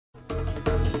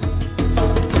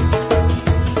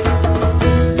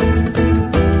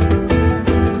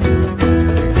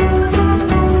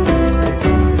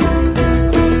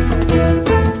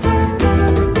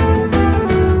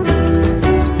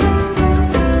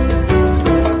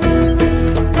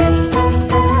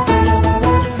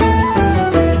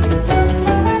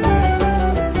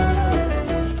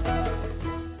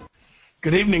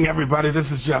Good evening, everybody.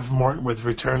 This is Jeff Morton with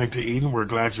Returning to Eden. We're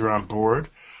glad you're on board.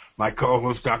 My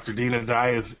co-host, Dr. Dina Dye,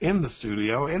 is in the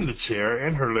studio, in the chair,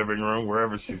 in her living room,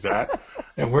 wherever she's at,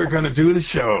 and we're going to do the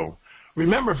show.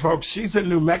 Remember, folks, she's in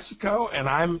New Mexico, and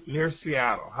I'm near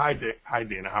Seattle. Hi,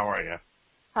 Dina. How are you?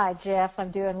 Hi, Jeff.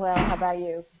 I'm doing well. How about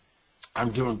you?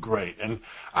 I'm doing great. And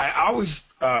I always,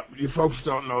 you folks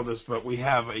don't know this, but we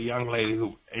have a young lady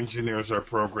who engineers our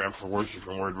program for Worship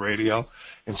and Word Radio,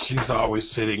 and she's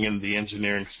always sitting in the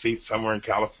engineering seat somewhere in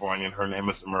California, and her name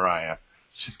is Mariah.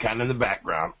 She's kind of in the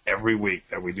background every week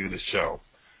that we do the show.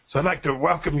 So I'd like to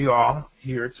welcome you all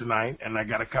here tonight, and I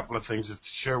got a couple of things to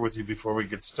share with you before we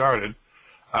get started.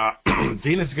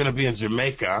 Dina's going to be in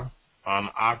Jamaica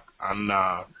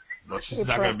she's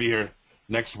not going to be here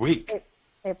next week.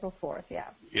 April 4th, yeah.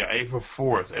 Yeah, April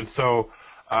 4th. And so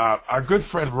our good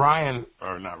friend Daniel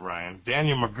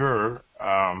McGurr,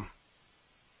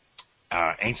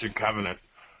 Ancient Covenant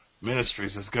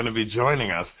Ministries, is going to be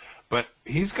joining us. But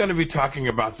he's going to be talking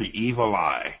about the evil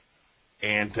eye.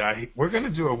 And we're going to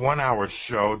do a 1-hour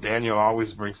show. Daniel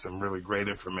always brings some really great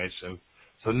information.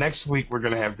 So next week we're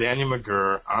going to have Daniel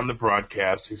McGurr on the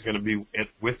broadcast. He's going to be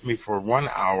with me for 1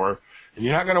 hour. And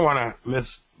you're not going to want to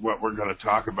miss what we're going to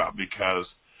talk about,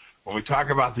 because when we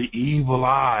talk about the evil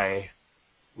eye,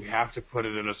 we have to put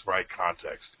it in its right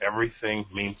context. Everything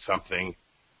means something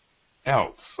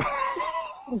else.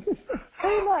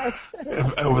 Very much.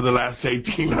 Over the last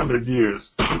 1,800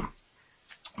 years.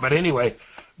 But anyway,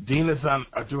 Dina's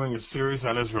doing a series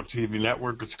on Israel TV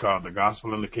Network. It's called The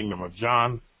Gospel in the Kingdom of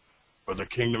John, or The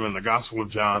Kingdom and the Gospel of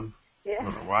John. Yeah. I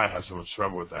don't know why I have so much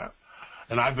trouble with that.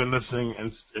 And I've been listening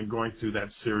and going through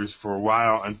that series for a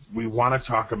while, and we want to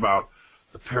talk about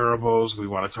the parables. We're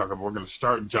going to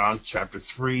start in John chapter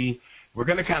 3. We're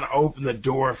going to kind of open the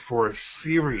door for a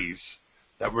series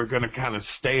that we're going to kind of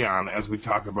stay on as we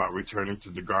talk about returning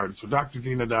to the garden. So, Dr.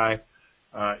 Dina Dye,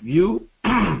 you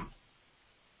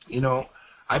know,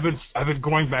 I've been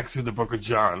going back through the book of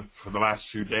John for the last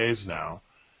few days now,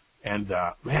 and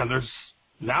now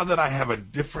that I have a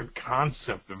different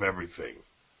concept of everything,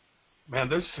 man,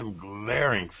 there's some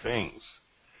glaring things.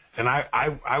 And I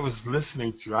actually was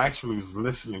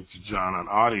listening to John on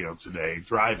audio today,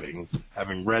 driving,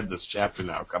 having read this chapter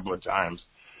now a couple of times.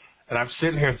 And I'm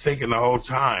sitting here thinking the whole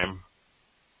time,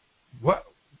 what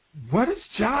is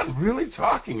John really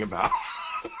talking about?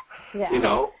 Yeah. You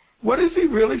know, what is he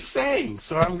really saying?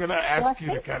 So I'm going to ask you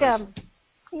to kind of...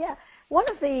 Yeah. One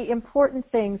of the important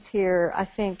things here, I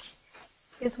think,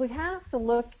 is we have to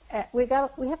look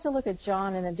at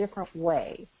John in a different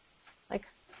way. Like,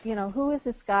 you know, who is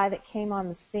this guy that came on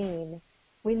the scene?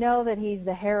 We know that he's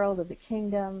the herald of the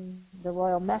kingdom, the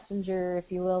royal messenger,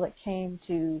 if you will, that came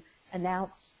to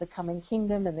announce the coming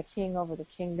kingdom and the king over the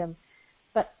kingdom.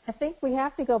 But I think we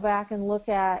have to go back and look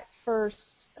at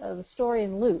first the story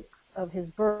in Luke of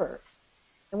his birth.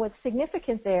 And what's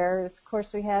significant there is, of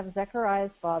course, we have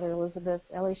Zechariah's father, Elizabeth,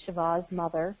 Elishavah's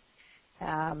mother,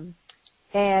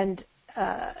 and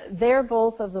they're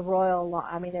both of the royal law.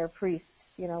 I mean, they're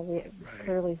priests. You know,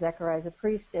 clearly Zechariah is a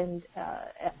priest, and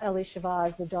Elishavah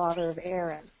is the daughter of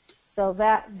Aaron. So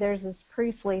there's this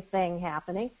priestly thing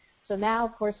happening. So now,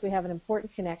 of course, we have an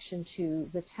important connection to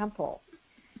the temple.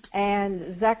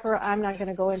 And Zechariah, I'm not going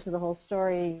to go into the whole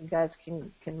story. You guys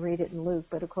can read it in Luke.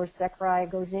 But, of course, Zechariah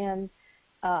goes in.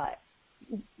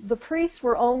 The priests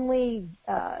were only,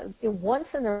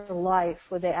 once in their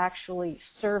life would they actually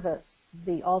service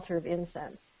the altar of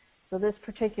incense. So this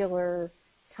particular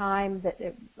time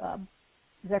that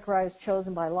Zechariah was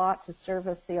chosen by Lot to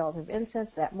service the altar of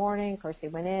incense that morning. Of course, he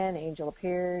went in, angel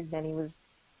appeared, then he was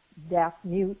deaf,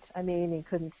 mute. I mean, he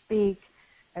couldn't speak.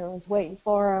 Everyone's waiting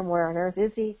for him. Where on earth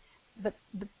is he? But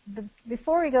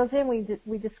before he goes in,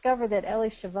 we discover that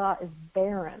Elishavah is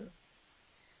barren.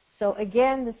 So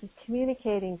again, this is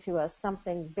communicating to us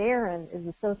something barren is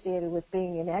associated with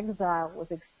being in exile,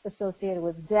 associated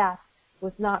with death,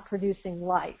 with not producing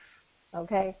life.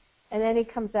 Okay? And then he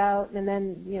comes out, and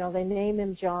then, you know, they name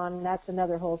him John. That's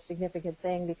another whole significant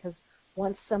thing, because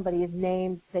once somebody is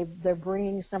named, they're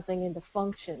bringing something into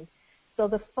function. So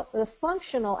the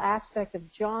functional aspect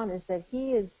of John is that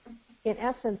he is, in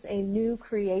essence, a new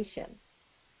creation,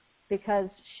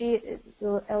 because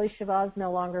Elishavah is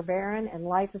no longer barren, and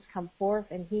life has come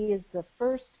forth, and he is the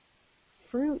first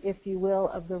fruit, if you will,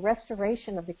 of the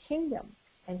restoration of the kingdom,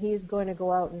 and he is going to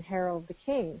go out and herald the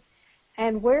king.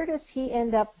 And where does he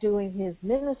end up doing his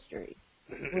ministry?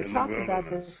 We talked about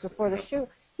this before the show.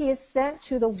 He is sent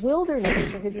to the wilderness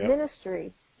for his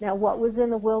ministry. Now, what was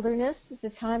in the wilderness at the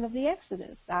time of the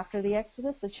Exodus? After the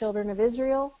Exodus, the children of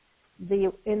Israel,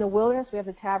 In the wilderness, we have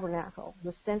the tabernacle,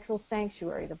 the central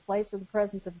sanctuary, the place of the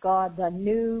presence of God, the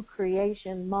new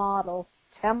creation model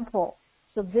temple.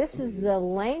 So this is the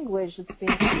language that's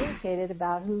being communicated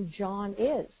about who John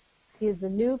is. He is the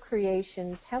new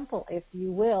creation temple, if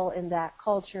you will, in that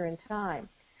culture and time.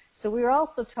 So we're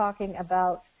also talking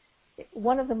about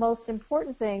one of the most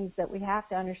important things that we have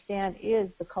to understand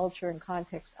is the culture and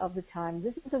context of the time.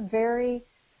 This is a very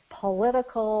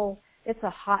political, it's a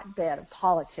hotbed of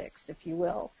politics, if you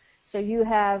will. So you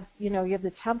have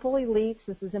the temple elites.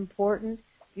 This is important.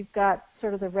 You've got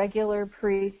sort of the regular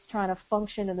priests trying to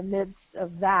function in the midst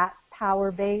of that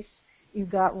power base. You've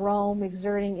got Rome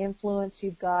exerting influence.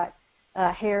 You've got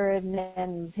Herod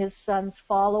and his sons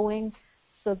following.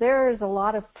 So there is a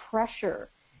lot of pressure.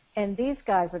 And these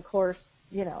guys, of course,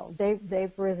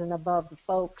 they've risen above the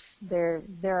folks.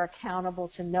 They're accountable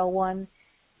to no one.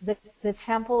 The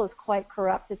temple is quite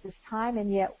corrupt at this time,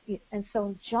 and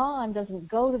so John doesn't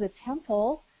go to the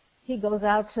temple. He goes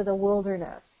out to the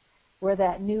wilderness, where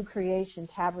that new creation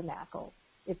tabernacle,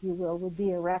 if you will, would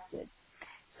be erected.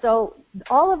 So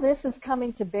all of this is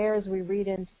coming to bear as we read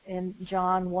in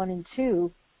John 1 and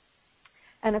 2.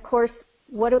 And of course,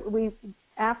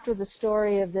 after the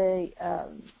story of the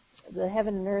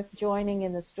heaven and earth joining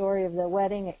in the story of the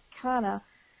wedding at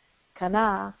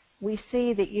Cana, we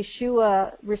see that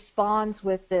Yeshua responds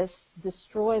with this,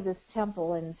 destroy this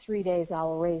temple, and in 3 days I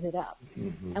will raise it up.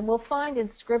 Mm-hmm. And we'll find in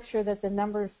Scripture that the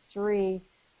number 3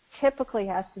 typically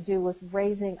has to do with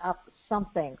raising up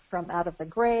something from out of the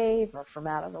grave or from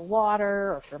out of the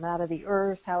water or from out of the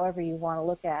earth, however you want to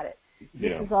look at it. Yeah.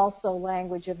 This is also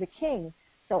language of the king.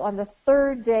 So on the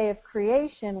 3rd day of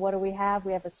creation, what do we have?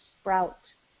 We have a sprout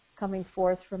coming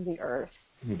forth from the earth,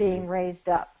 mm-hmm. being raised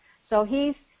up. So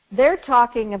they're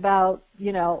talking about,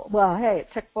 well, hey,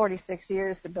 it took 46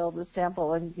 years to build this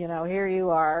temple, and, here you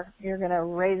are. You're going to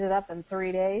raise it up in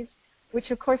 3 days,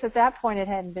 which, of course, at that point it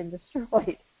hadn't been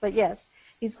destroyed. But, yes,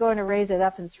 he's going to raise it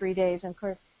up in 3 days. And, of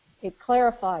course, it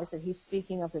clarifies that he's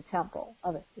speaking of the temple,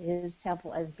 of his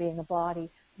temple as being a body,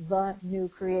 the new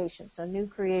creation. So new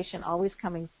creation always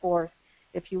coming forth,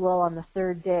 if you will, on the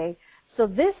 3rd day. So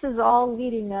this is all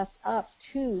leading us up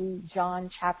to John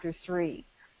chapter 3.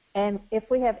 And if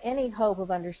we have any hope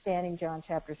of understanding John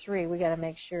chapter 3, we got to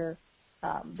make sure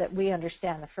that we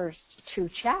understand the first 2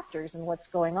 chapters and what's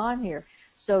going on here.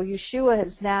 So Yeshua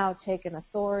has now taken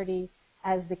authority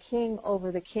as the king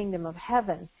over the kingdom of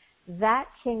heaven. That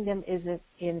kingdom is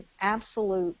in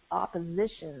absolute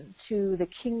opposition to the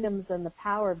kingdoms and the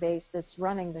power base that's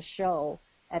running the show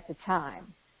at the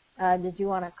time. Did you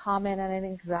want to comment on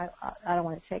anything? Because I don't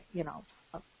want to take,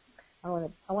 I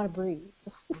want to breathe.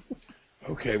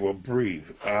 Okay, well,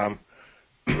 breathe.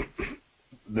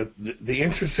 The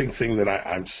interesting thing that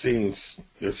I'm seeing,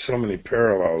 there's so many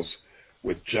parallels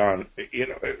with John.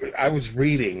 I was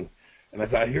reading, and I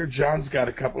thought, here John's got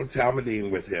a couple of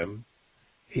Talmudim with him.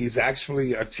 He's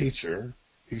actually a teacher.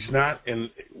 He's not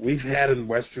we've had in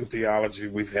Western theology,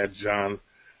 we've had John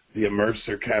the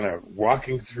immerser kind of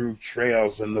walking through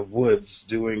trails in the woods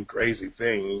doing crazy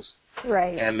things.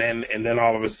 Right. And then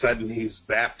all of a sudden he's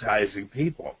baptizing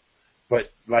people.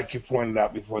 But like you pointed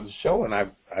out before the show, and I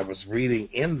was reading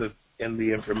in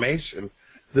the information,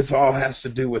 this all has to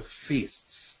do with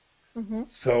feasts. Mm-hmm.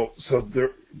 So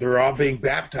they're all being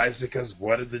baptized because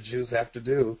what did the Jews have to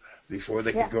do before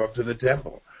they could go up to the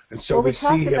temple? And so we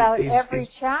see him. About every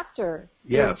chapter.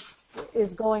 Yes.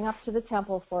 Is going up to the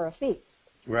temple for a feast.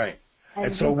 Right.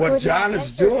 And so what John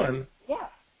is doing, yeah,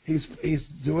 he's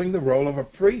doing the role of a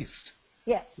priest.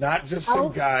 Yes. Not just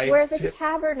some guy. Where the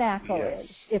tabernacle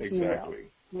is, if exactly.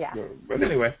 You will. Yeah. But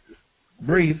anyway,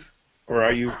 breathe. Or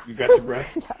are you got your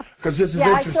breath? Because this is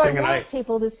interesting. I want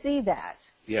people to see that.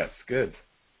 Yes, good.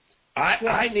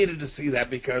 I needed to see that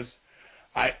because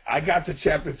I got to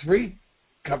chapter 3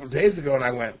 a couple of days ago and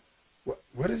I went,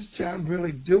 what is John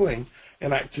really doing?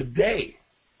 And today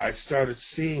I started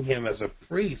seeing him as a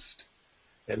priest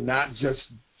and not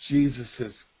just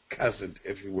Jesus' cousin,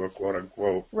 if you will, quote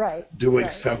unquote, doing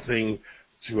something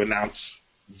to announce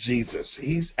Jesus.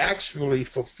 He's actually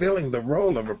fulfilling the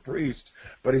role of a priest,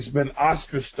 but he's been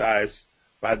ostracized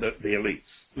by the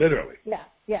elites, literally. Yeah,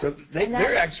 yeah. So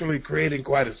they're actually creating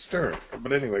quite a stir.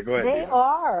 But anyway, go ahead. They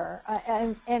are,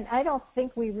 and I don't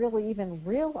think we really even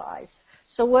realize.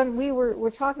 So when we're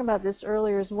talking about this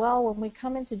earlier as well, when we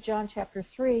come into John chapter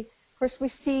 3, of course we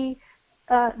see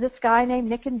this guy named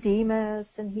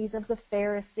Nicodemus, and he's of the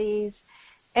Pharisees.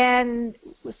 And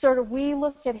sort of we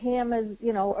look at him as,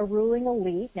 a ruling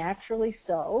elite, naturally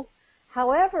so.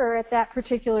 However, at that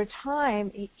particular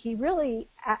time, he really,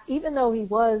 even though he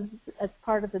was a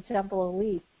part of the temple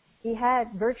elite, he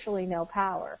had virtually no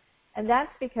power. And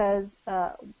that's because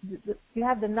you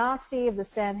have the Nasi of the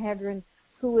Sanhedrin,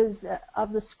 who was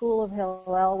of the school of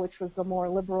Hillel, which was the more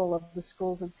liberal of the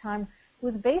schools of the time, who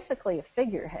was basically a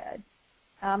figurehead.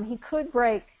 He could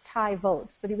break tie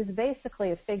votes, but he was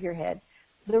basically a figurehead.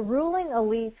 The ruling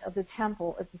elites of the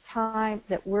temple at the time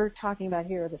that we're talking about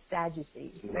here are the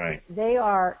Sadducees. Right. They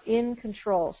are in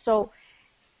control. So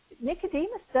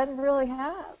Nicodemus doesn't really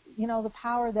have, the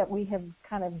power that we have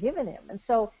kind of given him. And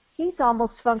so he's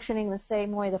almost functioning the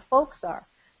same way the folks are.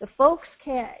 The folks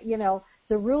can't,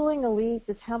 the ruling elite,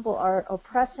 the temple, are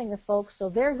oppressing the folks, so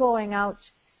they're going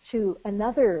out to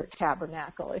another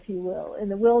tabernacle, if you will, in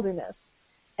the wilderness,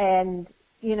 and,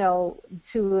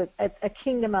 to a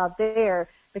kingdom out there,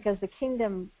 because the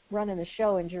kingdom running the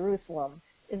show in Jerusalem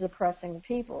is oppressing the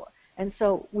people. And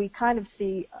so we kind of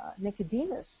see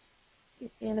Nicodemus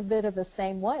in a bit of the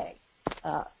same way.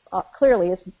 Clearly,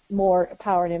 it's more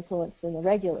power and influence than the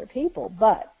regular people,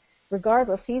 but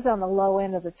regardless, he's on the low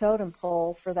end of the totem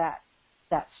pole for that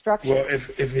structure. Well,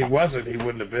 if he wasn't, he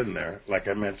wouldn't have been there, like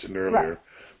I mentioned earlier. Right.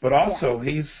 But also,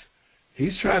 he's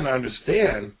trying to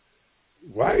understand,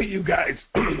 why are you guys,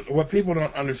 what people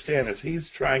don't understand is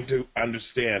he's trying to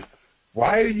understand,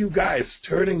 why are you guys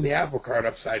turning the apple cart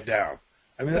upside down?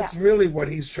 I mean, that's really what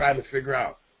he's trying to figure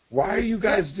out. Why are you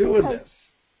guys doing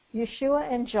this? Yeshua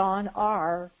and John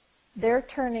they're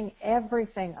turning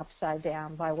everything upside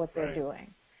down by what they're doing.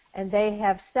 And they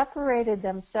have separated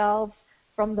themselves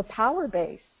from the power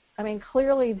base. I mean,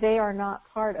 clearly they are not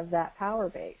part of that power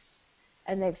base.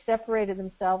 And they've separated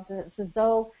themselves, and it's as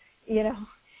though,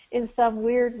 in some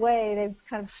weird way, they've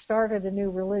kind of started a new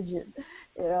religion,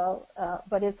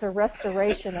 but it's a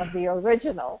restoration of the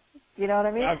original. You know what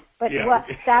I mean?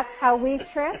 That's how we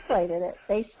translated it.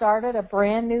 They started a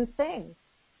brand new thing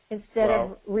instead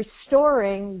of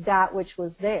restoring that which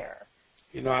was there.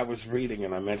 I was reading,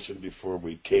 and I mentioned before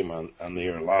we came on the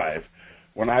air live,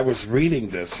 when I was reading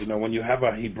this, when you have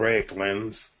a Hebraic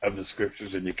lens of the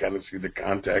scriptures and you kind of see the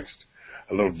context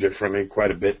a little differently,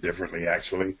 quite a bit differently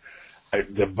actually,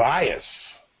 the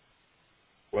bias,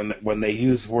 when they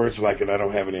use words like, and I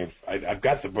don't have any, I've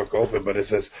got the book open, but it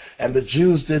says, and the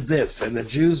Jews did this, and the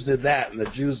Jews did that, and the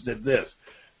Jews did this.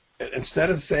 Instead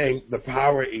of saying the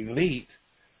power elite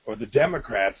or the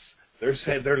Democrats, they're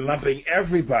saying they're lumping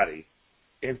everybody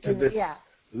into this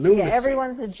lunacy. Yeah,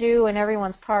 everyone's a Jew and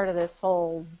everyone's part of this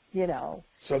whole,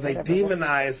 So they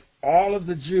demonize all of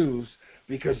the Jews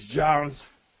because John's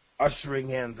ushering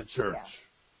in the church.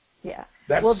 Yeah.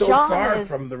 That's far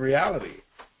from the reality.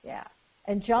 Yeah.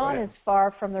 And John is far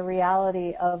from the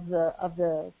reality of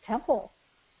the temple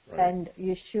and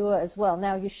Yeshua as well.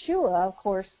 Now, Yeshua, of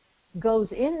course,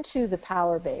 goes into the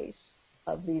power base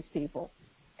of these people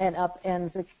and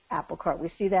upends the apple cart. We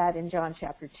see that in John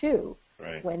chapter 2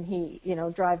 when he,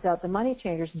 drives out the money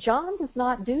changers. John does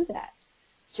not do that.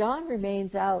 John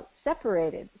remains out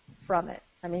separated from it.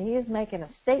 I mean, he is making a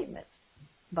statement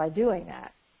by doing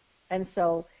that. And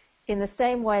so in the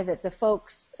same way that the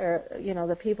folks,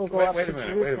 the people go up to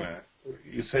Jerusalem. Wait a minute.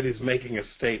 You said he's making a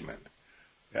statement.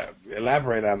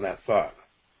 Elaborate on that thought.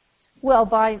 Well,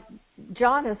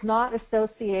 John is not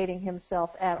associating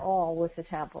himself at all with the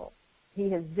temple. He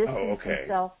has distanced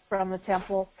himself from the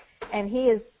temple, and he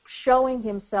is showing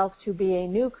himself to be a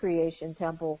new creation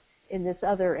temple in this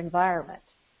other environment.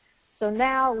 So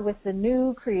now with the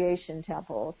new creation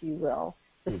temple, if you will,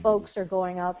 the folks are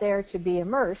going out there to be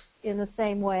immersed in the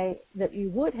same way that you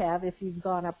would have if you'd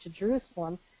gone up to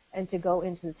Jerusalem, and to go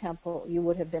into the temple, you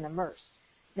would have been immersed.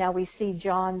 Now we see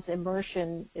John's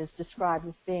immersion is described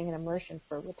as being an immersion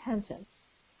for repentance.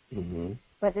 Mm-hmm.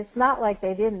 But it's not like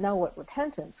they didn't know what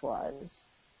repentance was.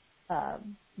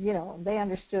 They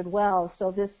understood well.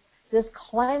 So this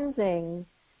cleansing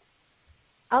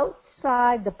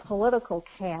outside the political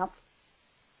camp,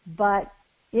 but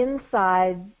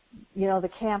inside the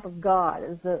camp of God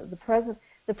is the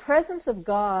presence of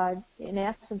God, in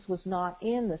essence, was not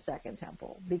in the second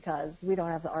temple because we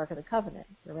don't have the Ark of the Covenant,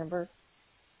 remember?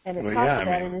 And it talks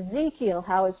about in Ezekiel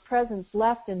how his presence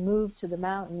left and moved to the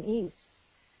mountain east.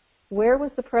 Where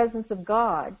was the presence of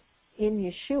God in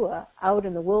Yeshua out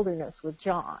in the wilderness with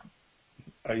John?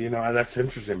 That's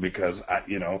interesting because,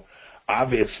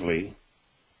 obviously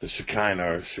the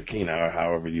Shekinah or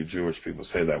however you Jewish people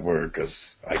say that word,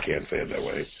 because I can't say it that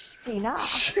way.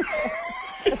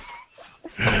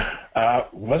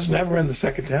 Was never in the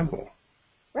second temple.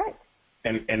 Right.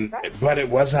 But it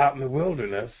was out in the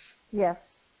wilderness.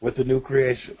 Yes. With the new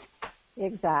creation.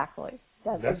 Exactly.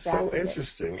 That's exactly so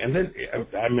interesting. And then,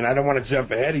 I don't want to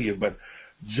jump ahead of you, but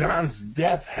John's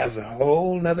death has a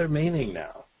whole nother meaning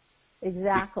now.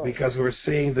 Exactly. Because we're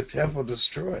seeing the temple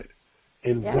destroyed.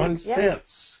 In one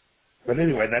sense, But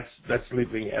anyway, that's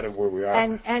leaping ahead of where we are.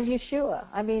 And Yeshua.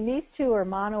 I mean, these two are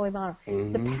mano a mano.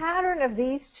 Mm-hmm. The pattern of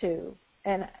these two,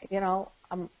 and,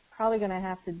 I'm probably going to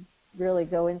have to really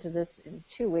go into this in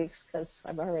 2 weeks because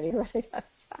I'm already running out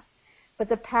of time. But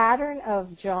the pattern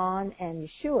of John and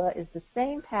Yeshua is the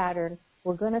same pattern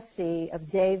we're going to see of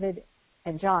David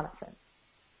and Jonathan.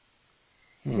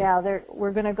 Now,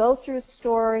 we're going to go through a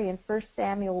story in 1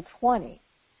 Samuel 20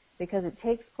 because it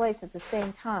takes place at the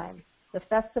same time. The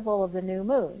festival of the new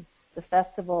moon, the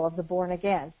festival of the born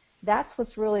again. That's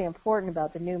what's really important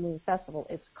about the new moon festival.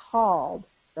 It's called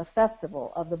the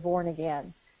festival of the born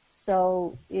again.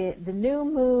 So the new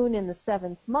moon in the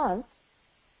 7th month,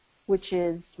 which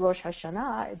is Rosh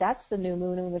Hashanah, that's the new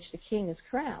moon in which the king is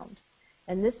crowned.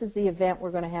 And this is the event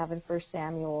we're going to have in 1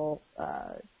 Samuel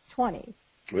 20.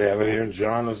 We have it here in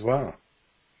John as well.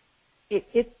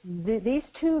 These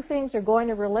two things are going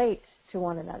to relate to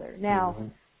one another. Now,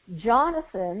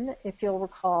 Jonathan, if you'll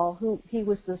recall, he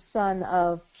was the son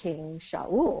of King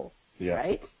Shaul,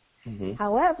 right? Mm-hmm.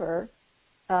 However,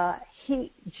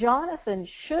 Jonathan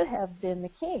should have been the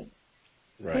king.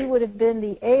 Right. He would have been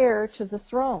the heir to the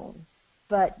throne.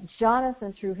 But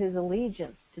Jonathan, through his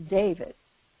allegiance to David,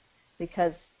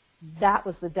 because that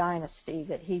was the dynasty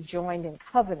that he joined in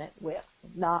covenant with,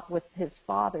 not with his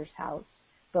father's house,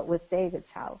 but with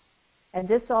David's house. And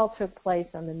this all took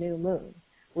place on the new moon,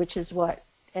 which is what,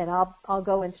 and I'll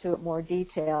go into it more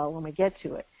detail when we get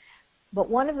to it. But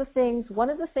one of the things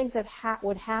that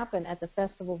would happen at the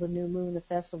festival of the new moon, the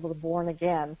festival of the born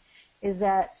again, is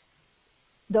that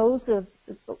the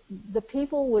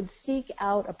people would seek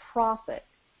out a prophet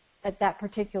at that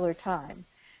particular time.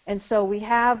 And so we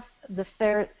have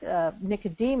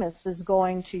Nicodemus is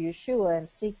going to Yeshua and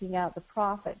seeking out the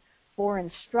prophet for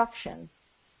instruction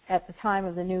at the time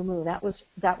of the new moon. That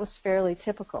was fairly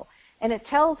typical. And it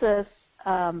tells us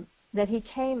that he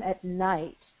came at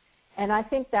night. And I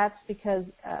think that's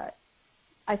because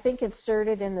I think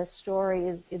inserted in this story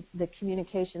is the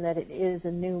communication that it is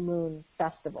a new moon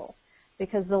festival,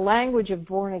 because the language of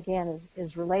born again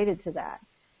is related to that.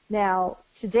 Now,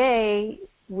 today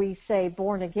we say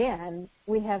born again,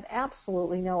 we have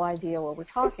absolutely no idea what we're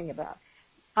talking about.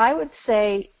 I would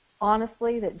say,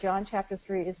 honestly, that John chapter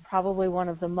 3 is probably one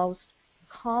of the most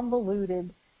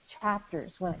convoluted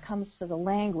chapters when it comes to the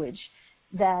language,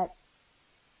 that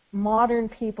modern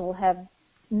people have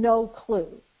no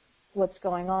clue what's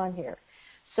going on here.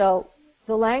 So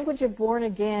the language of born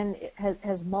again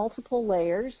has multiple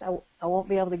layers. I won't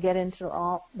be able to get into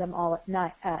them all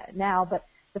now, but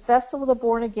the festival of the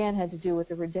born again had to do with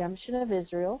the redemption of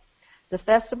Israel. The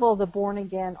festival of the born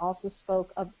again also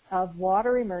spoke of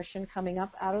water immersion, coming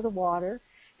up out of the water.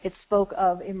 It spoke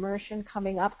of immersion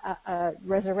coming up,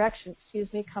 resurrection,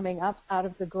 coming up out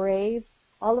of the grave.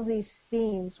 All of these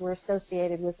themes were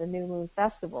associated with the New Moon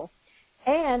Festival.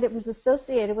 And it was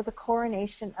associated with the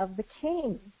coronation of the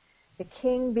king. The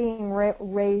king being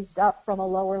raised up from a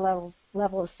lower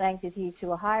level of sanctity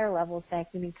to a higher level of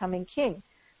sanctity, becoming king.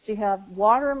 So you have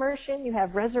water immersion, you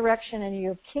have resurrection, and you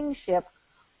have kingship,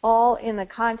 all in the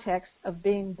context of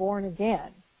being born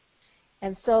again.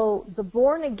 And so the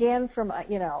born again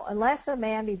unless a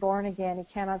man be born again, he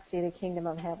cannot see the kingdom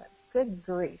of heaven. Good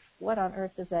grief. What on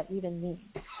earth does that even mean?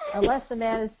 Unless a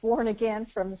man is born again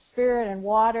from the spirit and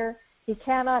water, he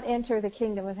cannot enter the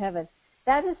kingdom of heaven.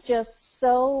 That is just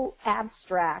so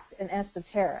abstract and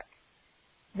esoteric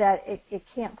that it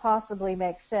can't possibly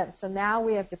make sense. So now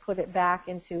we have to put it back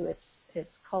into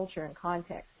its culture and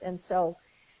context. And so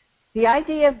the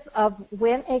idea of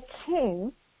when a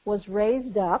king was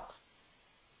raised up,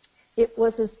 it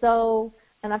was as though,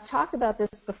 and I've talked about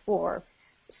this before,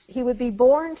 he would be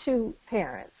born to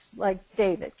parents like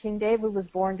David. King David was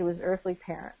born to his earthly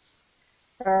parents.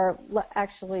 And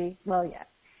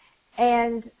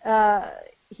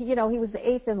he was the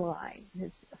eighth in line.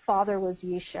 His father was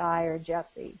Yeshai or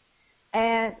Jesse.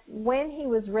 And when he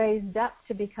was raised up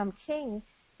to become king,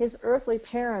 his earthly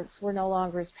parents were no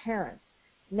longer his parents.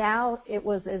 Now it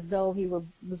was as though he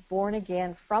was born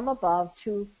again from above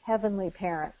to heavenly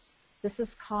parents. This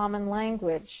is common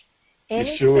language.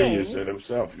 Yeshua used it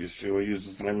himself. Yeshua used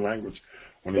the same language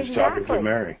when he was talking to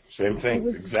Mary. Same thing. He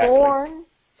was born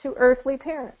to earthly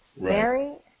parents, right.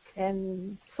 Mary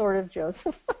and sort of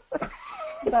Joseph.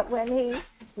 But when he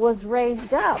was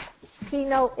raised up,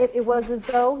 it was as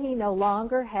though he no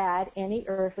longer had any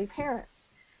earthly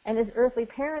parents. And his earthly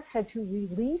parents had to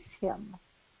release him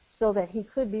so that he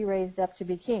could be raised up to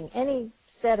be king. Any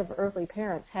set of earthly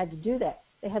parents had to do that.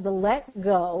 They had to let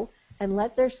go and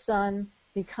let their son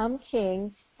become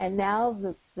king, and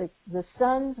now the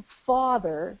son's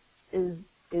father is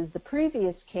the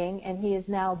previous king, and he is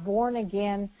now born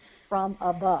again from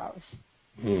above.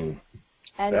 Hmm.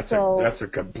 And that's a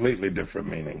completely different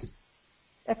meaning.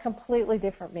 A completely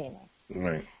different meaning.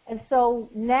 Right. And so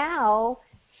now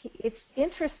it's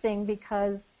interesting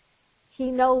because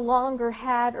he no longer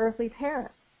had earthly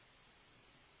parents.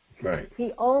 Right.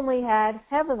 He only had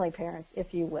heavenly parents,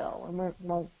 if you will, and we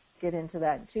won't get into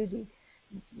that in too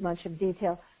much of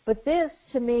detail. But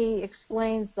this, to me,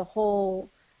 explains the whole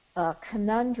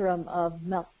conundrum of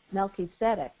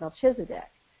Melchizedek,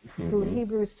 Mm-hmm. who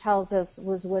Hebrews tells us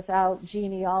was without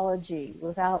genealogy,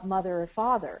 without mother or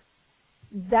father.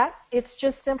 That it's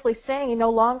just simply saying he no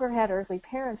longer had earthly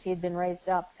parents. He had been raised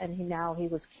up, and now he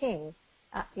was king.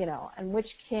 And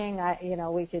which king,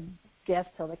 we could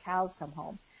guess till the cows come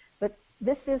home. But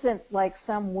this isn't like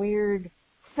some weird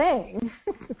thing,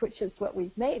 which is what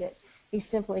we've made it. He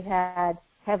simply had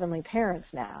heavenly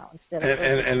parents now instead of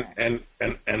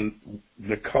and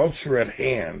the culture at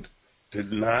hand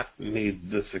did not need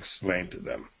this explained to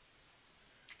them.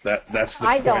 That's the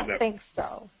point. I don't think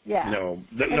so. Yeah. No,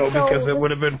 so because it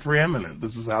would have been preeminent.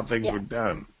 This is how things were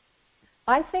done.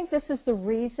 I think this is the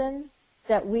reason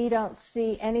that we don't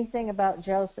see anything about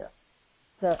Joseph,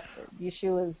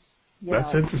 Yeshua's.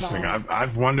 That's interesting.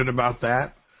 I've wondered about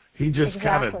that. He just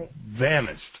kind of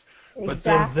vanished. But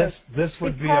then this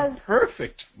would be a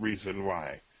perfect reason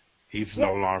why he's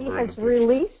no longer in the picture. He has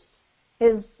released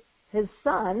his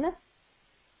son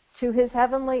to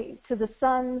the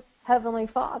son's heavenly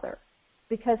father,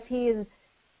 because he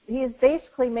has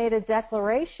basically made a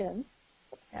declaration.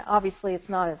 Obviously, it's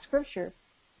not in Scripture,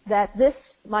 that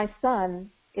this my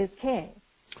son is king.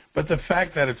 But the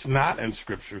fact that it's not in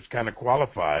Scriptures kind of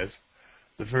qualifies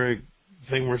the very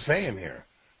thing we're saying here.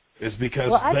 Is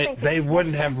because they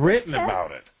wouldn't have written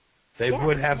about it. They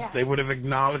would have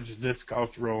acknowledged this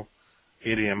cultural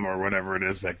idiom or whatever it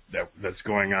is that's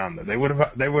going on. They would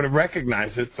have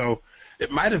recognized it. So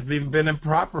it might have even been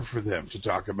improper for them to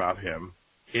talk about him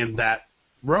in that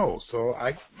role. So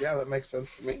that makes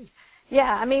sense to me.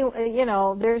 Yeah, I mean,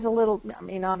 there's a little. I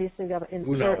mean, obviously we've got to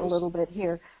insert a little bit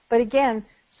here. But again,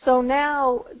 so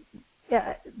now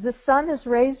the son is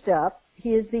raised up.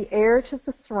 He is the heir to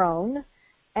the throne.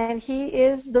 And he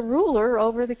is the ruler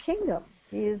over the kingdom.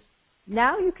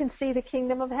 Now you can see the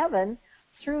kingdom of heaven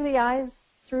through the eyes,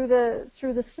 through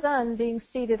the Son being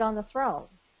seated on the throne.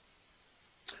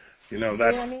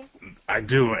 That I mean? I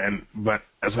do, but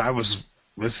as I was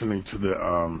listening to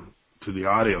the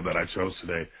audio that I chose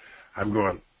today, I'm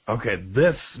going, okay,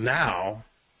 this now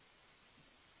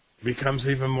becomes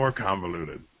even more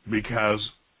convoluted,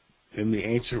 because in the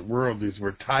ancient world these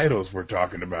were titles we're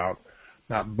talking about,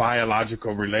 not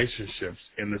biological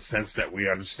relationships in the sense that we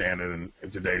understand it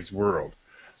in today's world.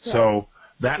 Right. So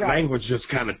that language just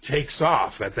kind of takes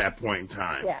off at that point in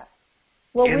time. Yeah.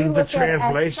 Well, in we the look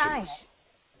translations. At science.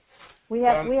 We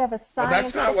have a science. Well,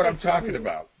 that's not what I'm talking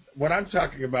about. What I'm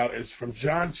talking about is from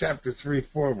John chapter 3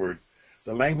 forward,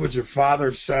 the language of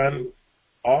Father, Son,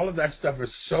 all of that stuff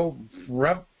is so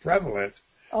prevalent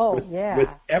with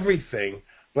everything.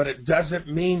 But it doesn't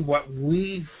mean what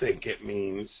we think it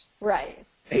means. Right.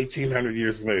 1,800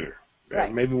 years later. Right.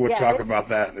 Maybe we'll talk about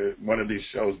that in one of these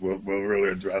shows. We'll really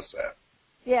address that.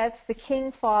 Yeah, it's the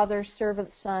king, father,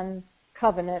 servant, son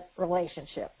covenant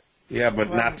relationship. Yeah,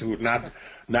 but not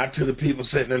to the people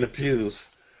sitting in the pews.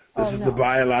 This is the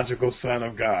biological Son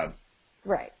of God.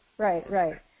 Right.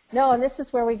 No, and this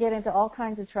is where we get into all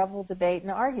kinds of trouble, debate,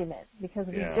 and argument, because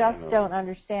we just don't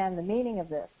understand the meaning of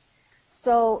this.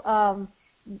 So.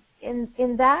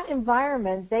 In that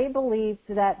environment, they believed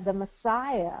that the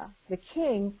Messiah, the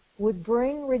King, would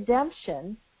bring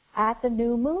redemption at the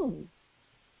new moon.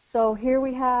 So here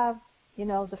we have,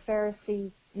 the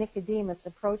Pharisee Nicodemus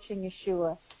approaching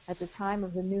Yeshua at the time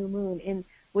of the new moon,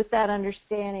 with that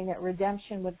understanding that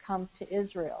redemption would come to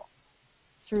Israel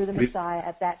through the Messiah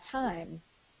at that time.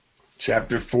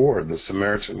 Chapter 4, the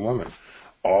Samaritan woman.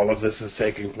 All of this is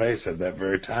taking place at that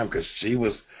very time because she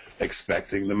was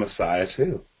expecting the Messiah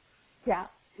too. Yeah.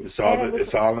 It's all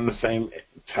in the same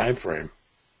time frame.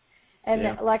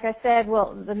 And like I said,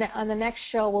 on the next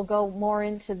show we'll go more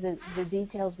into the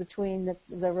details between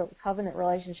the covenant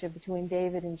relationship between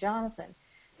David and Jonathan,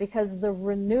 because the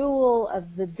renewal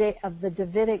of the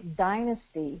Davidic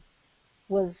dynasty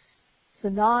was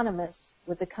synonymous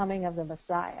with the coming of the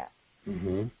Messiah.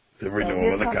 Mm-hmm. The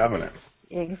renewal of the covenant.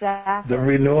 Exactly. The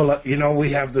renewal, we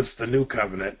have the new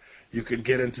covenant. You can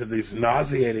get into these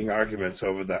nauseating arguments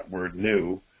over that word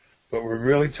new, but we're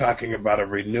really talking about a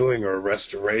renewing or a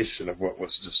restoration of what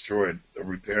was destroyed, a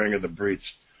repairing of the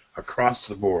breach across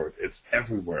the board. It's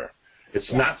everywhere.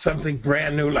 It's not something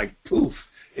brand new like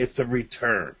poof. It's a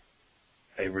return.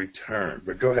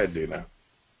 But go ahead, Dina.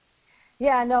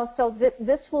 Yeah, no, so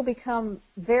this will become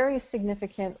very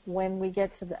significant when we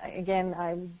get to again,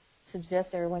 I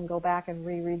suggest everyone go back and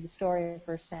reread the story of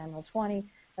 1 Samuel 20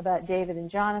 about David and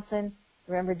Jonathan.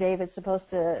 Remember, David's supposed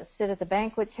to sit at the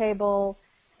banquet table,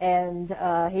 and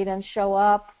he doesn't show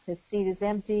up. His seat is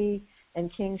empty, and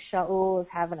King Shaul is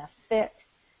having a fit.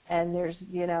 And there's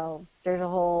a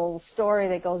whole story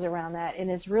that goes around that, and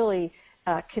it's really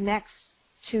connects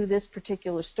to this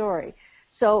particular story.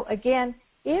 So again,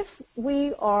 if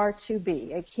we are to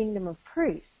be a kingdom of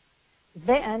priests,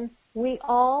 then we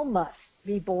all must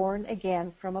be born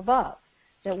again from above.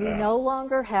 That we no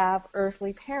longer have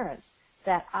earthly parents.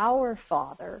 That our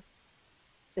Father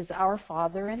is our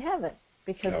Father in heaven.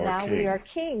 Because now we are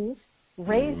kings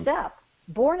raised up,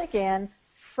 born again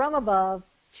from above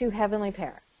to heavenly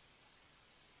parents.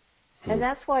 And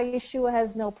that's why Yeshua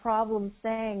has no problem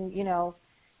saying,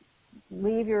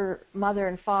 leave your mother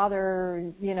and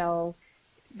father,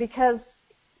 because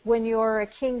when you're a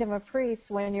kingdom of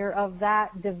priests, when you're of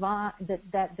that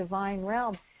divine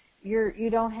realm, you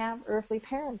don't have earthly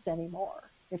parents anymore,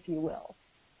 if you will.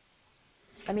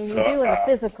 I mean, you do in a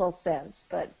physical sense,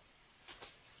 but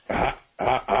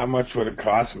how much would it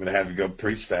cost me to have you go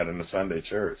preach that in the Sunday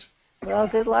church? Well,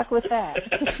 good luck with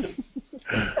that.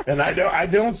 And I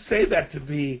don't say that to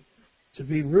be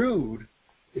rude.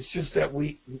 It's just that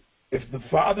if the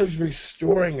Father's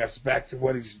restoring us back to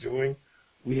what He's doing,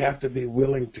 we have to be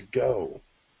willing to go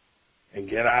and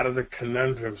get out of the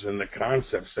conundrums and the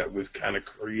concepts that we've kind of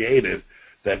created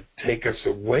that take us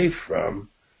away from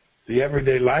the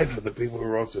everyday life of the people who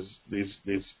wrote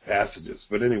these passages.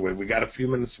 But anyway, we got a few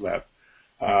minutes left.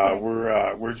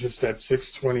 We're just at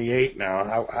 6:28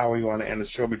 now. How we want to end the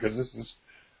show, because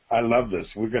I love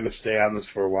this. We're going to stay on this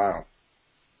for a while.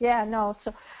 Yeah, no.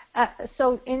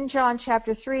 So in John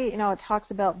chapter 3, it talks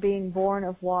about being born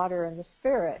of water and the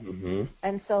Spirit. Mm-hmm.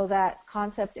 And so that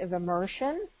concept of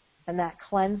immersion and that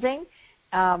cleansing,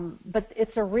 but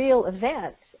it's a real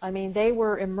event. I mean, they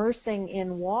were immersing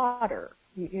in water.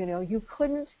 You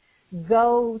couldn't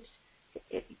go,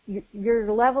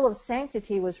 your level of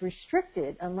sanctity was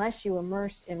restricted unless you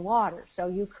immersed in water. So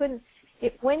you couldn't,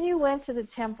 when you went to the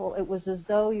temple, it was as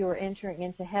though you were entering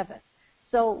into heaven.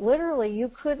 So literally, you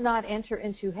could not enter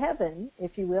into heaven,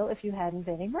 if you will, if you hadn't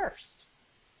been immersed.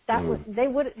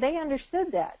 They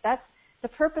understood that. That's the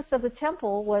purpose of the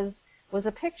temple was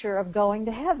a picture of going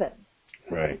to heaven.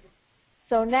 Right.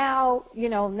 So now,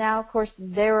 of course,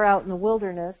 they were out in the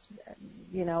wilderness,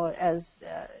 as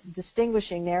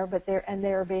distinguishing there, but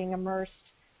they're being immersed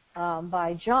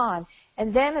by John.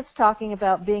 And then it's talking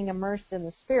about being immersed in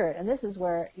the Spirit. And this is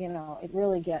where, it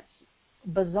really gets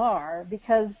bizarre,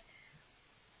 because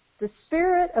the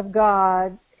Spirit of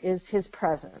God is His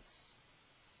presence.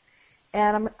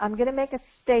 And I'm going to make a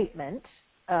statement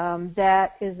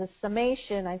that is a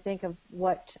summation, I think, of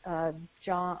what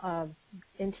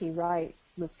N.T. Wright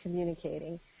was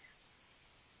communicating.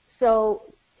 So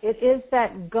it is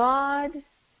that God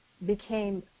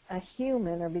became a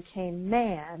human, or became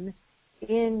man,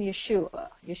 in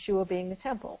Yeshua being the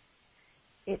temple.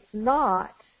 It's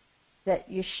not that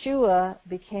Yeshua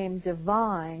became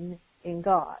divine in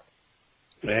God.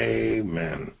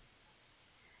 Amen.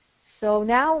 So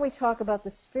now when we talk about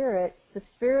the Spirit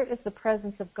is the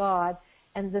presence of God,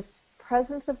 and this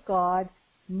presence of God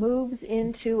moves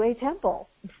into a temple.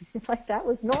 Like that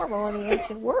was normal in the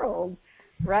ancient world,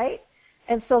 right?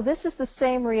 And so this is the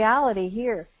same reality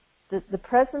here. The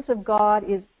presence of God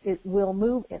will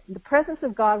move. The presence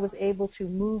of God was able to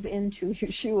move into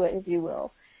Yeshua, if you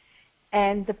will.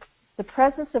 And the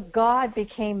presence of God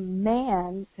became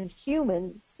man and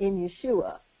human in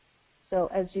Yeshua. So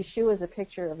as Yeshua is a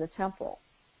picture of the temple,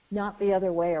 not the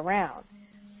other way around.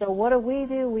 So what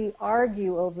do? We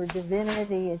argue over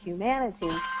divinity and humanity.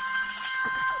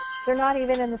 They're not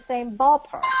even in the same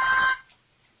ballpark.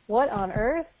 What on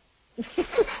earth?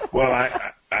 Well,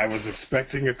 I was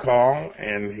expecting a call,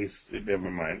 and never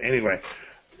mind. Anyway,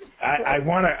 I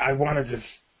want to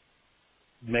just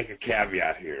make a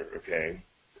caveat here, okay?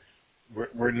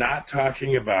 We're not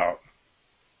talking about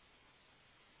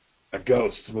a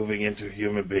ghost moving into a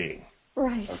human being.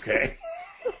 Right. Okay?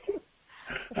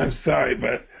 I'm sorry,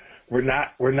 but we're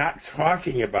not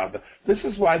talking about that. This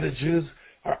is why the Jews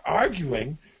are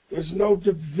arguing there's no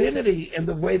divinity in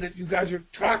the way that you guys are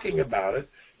talking about it.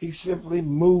 He simply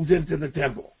moved into the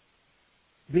temple.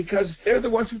 Because they're the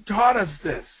ones who taught us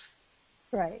this.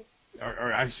 Right.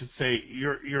 Or I should say,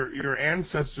 your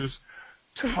ancestors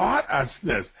taught us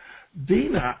this.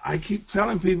 Dina, I keep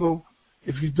telling people,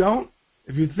 if you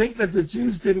think that the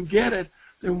Jews didn't get it,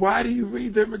 then why do you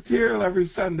read their material every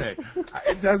Sunday?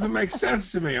 It doesn't make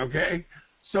sense to me, okay?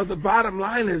 So the bottom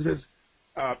line is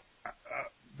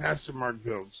Pastor Mark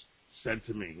Bilge said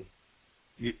to me,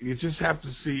 you just have to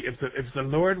see if the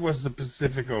Lord was the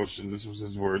Pacific Ocean. This was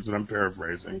his words, and I'm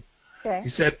paraphrasing. Okay. He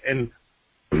said, and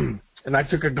I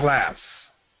took a glass,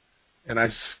 and I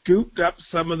scooped up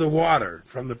some of the water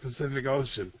from the Pacific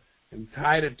Ocean and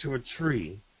tied it to a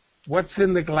tree. What's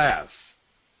in the glass?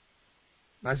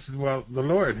 And I said, well, the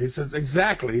Lord. He says,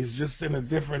 exactly. He's just in a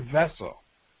different vessel.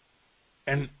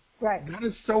 And right. that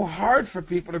is so hard for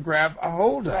people to grab a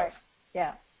hold of. Right.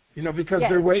 Yeah. You know, because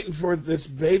they're waiting for this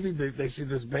baby. They see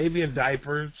this baby in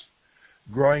diapers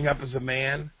growing up as a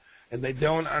man, and they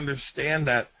don't understand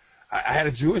that. I had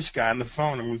a Jewish guy on the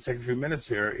phone. I'm going to take a few minutes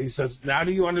here. He says, now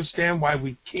do you understand why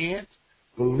we can't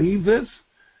believe this?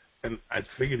 And I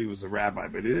figured he was a rabbi,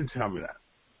 but he didn't tell me that.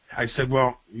 I said,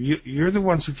 well, you're the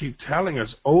ones who keep telling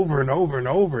us over and over and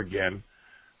over again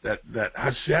that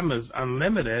Hashem is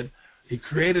unlimited. He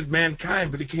created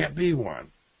mankind, but he can't be one.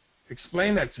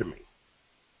 Explain that to me.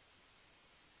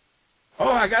 Oh,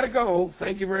 I got to go.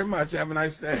 Thank you very much. Have a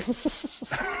nice day.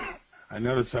 I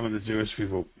notice some of the Jewish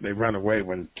people, they run away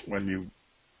when you,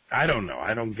 I don't know.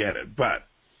 I don't get it. But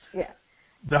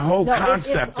the whole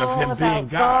concept of him being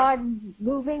God. God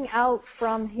moving out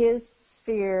from his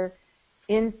sphere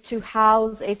to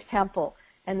house a temple.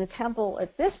 And the temple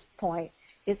at this point,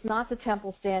 it's not the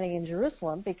temple standing in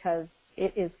Jerusalem because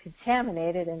it is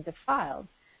contaminated and defiled.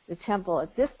 The temple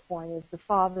at this point is the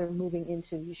Father moving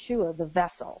into Yeshua, the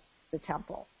vessel, the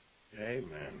temple.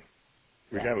 Amen.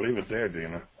 We got to leave it there,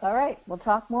 Dina. All right. We'll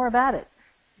talk more about it.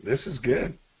 This is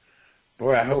good.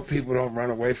 Boy, I hope people don't run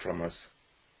away from us.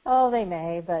 Oh, they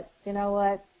may, but you know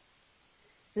what?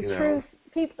 The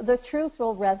truth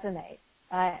will resonate.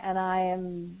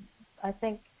 I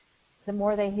think the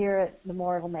more they hear it, the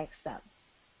more it'll make sense.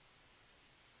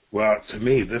 Well, to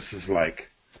me, this is like,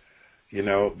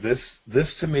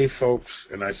 this to me, folks,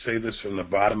 and I say this from the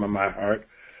bottom of my heart,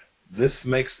 this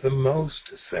makes the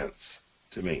most sense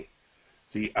to me.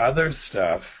 The other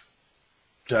stuff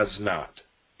does not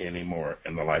anymore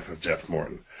in the life of Jeff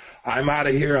Morton. I'm out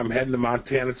of here. I'm heading to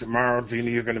Montana tomorrow. Dina,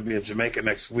 you're going to be in Jamaica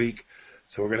next week.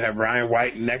 So we're going to have Ryan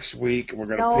White next week, and we're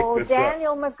going to pick this up.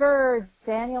 Daniel McGurd.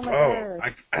 Oh,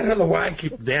 I don't know why I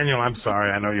keep Daniel. I'm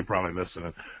sorry. I know you're probably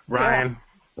listening. Ryan,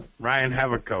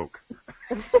 have a Coke.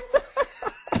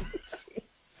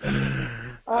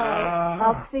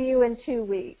 I'll see you in 2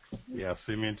 weeks. Yeah,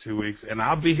 see me in 2 weeks. And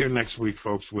I'll be here next week,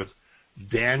 folks, with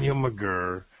Daniel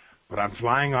McGurr. But I'm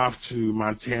flying off to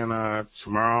Montana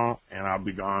tomorrow, and I'll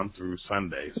be gone through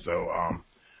Sunday. So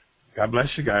God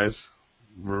bless you guys.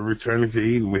 We're returning to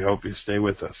Eden. We hope you stay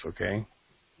with us, okay?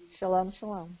 Shalom,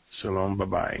 shalom. Shalom,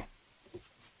 bye-bye.